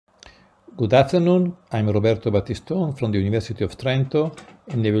Good afternoon, I'm Roberto Battiston from the University of Trento,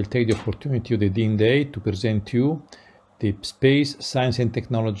 and I will take the opportunity of the Dean Day to present to you the Space, Science and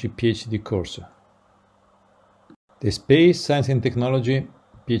Technology PhD course. The Space, Science and Technology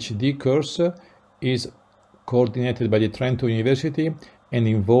PhD course is coordinated by the Trento University and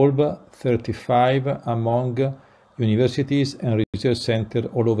involves 35 among universities and research centers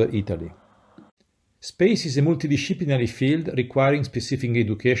all over Italy. Space is a multidisciplinary field requiring specific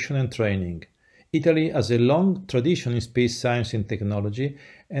education and training. Italy has a long tradition in space science and technology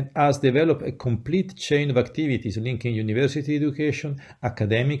and has developed a complete chain of activities linking university education,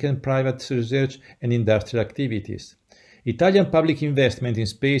 academic and private research, and industrial activities. Italian public investment in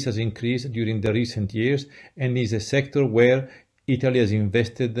space has increased during the recent years and is a sector where Italy has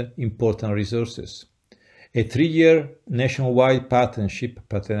invested important resources. A 3-year nationwide partnership,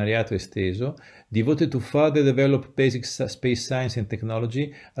 Partenariato Esteso, devoted to further develop basic space science and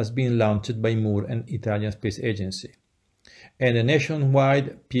technology has been launched by MUR and Italian Space Agency. And a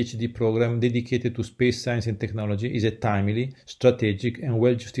nationwide PhD program dedicated to space science and technology is a timely, strategic and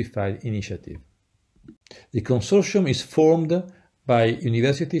well-justified initiative. The consortium is formed by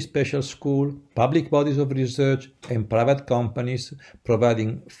university special school, public bodies of research and private companies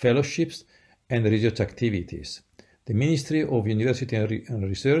providing fellowships and research activities. The Ministry of University and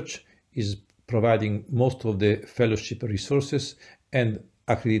Research is providing most of the fellowship resources and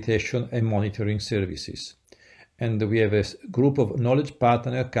accreditation and monitoring services. And we have a group of knowledge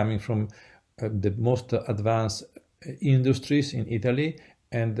partners coming from the most advanced industries in Italy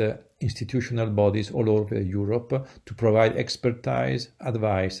and institutional bodies all over Europe to provide expertise,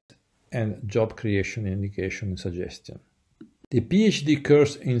 advice, and job creation, indication, and suggestion. The PhD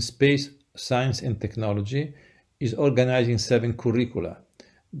course in Space, Science and Technology is organized in 7 curricula.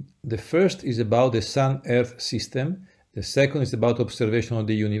 The first is about the Sun-Earth system, the second is about observation of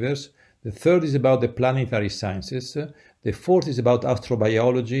the universe, the third is about the planetary sciences, the fourth is about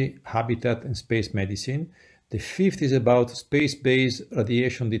astrobiology, habitat and space medicine, the fifth is about space-based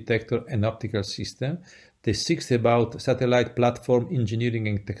radiation detector and optical system, the sixth about satellite platform engineering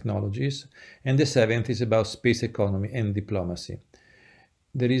and technologies, and the seventh is about space economy and diplomacy.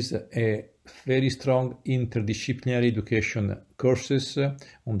 There is a very strong interdisciplinary education courses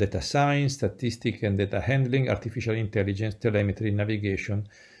on data science, statistics and data handling, artificial intelligence, telemetry, navigation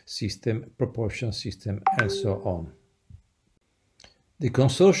system, propulsion system, and so on. The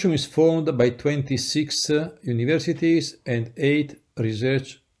consortium is formed by 26 universities and 8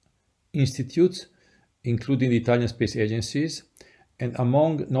 research institutes, including the Italian space agencies. And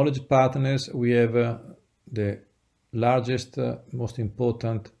among knowledge partners, we have the largest, most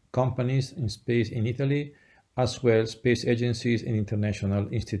important companies in space in Italy, as well as space agencies and international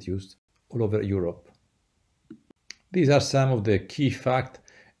institutes all over Europe. These are some of the key facts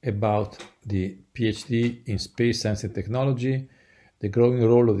about the PhD in space science and technology, the growing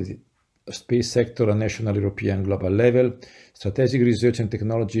role of the space sector at national, European, global level, strategic research and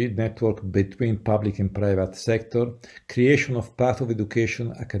technology network between public and private sector, creation of path of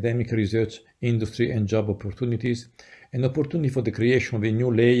education, academic research, industry and job opportunities, an opportunity for the creation of a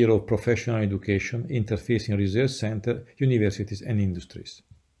new layer of professional education interfacing research center, universities and industries.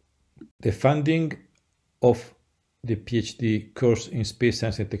 The funding of the PhD course in Space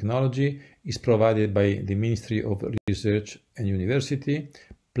Science and Technology is provided by the Ministry of Research and University,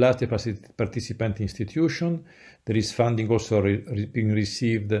 plus the participant institution. There is funding also being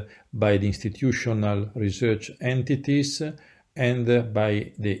received by the institutional research entities and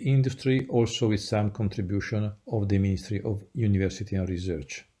by the industry, also with some contribution of the Ministry of University and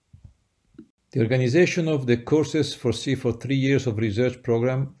Research. The organization of the courses foresee for 3 years of research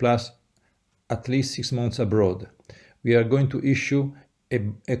program plus at least 6 months abroad. We are going to issue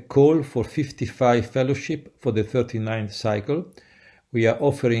a call for 55 fellowship for the 39th cycle. We are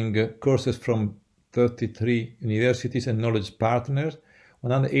offering courses from 33 universities and knowledge partners.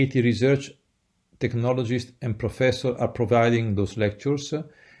 180 research technologists and professors are providing those lectures,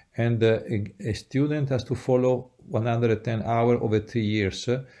 and a student has to follow 110 hours over 3 years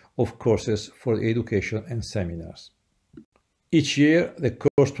of courses for education and seminars. Each year, the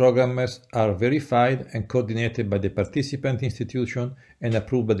course programs are verified and coordinated by the participant institution and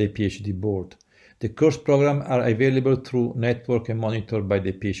approved by the PhD board. The course programs are available through network and monitored by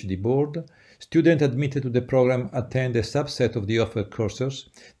the PhD board. Students admitted to the program attend a subset of the offered courses,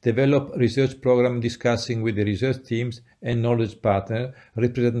 develop research programs discussing with the research teams and knowledge partner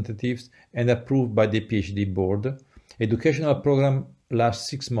representatives and approved by the PhD board. Educational program lasts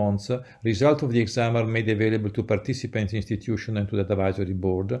 6 months. Results of the exam are made available to participants, institution and to the advisory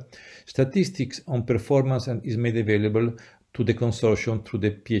board. Statistics on performance is made available to the consortium through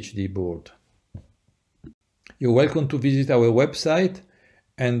the PhD board. You're welcome to visit our website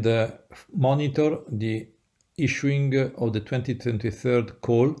and monitor the issuing of the 2023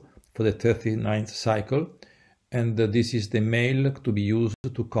 call for the 39th cycle, and this is the mail to be used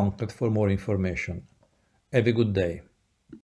to contact for more information. Have a good day.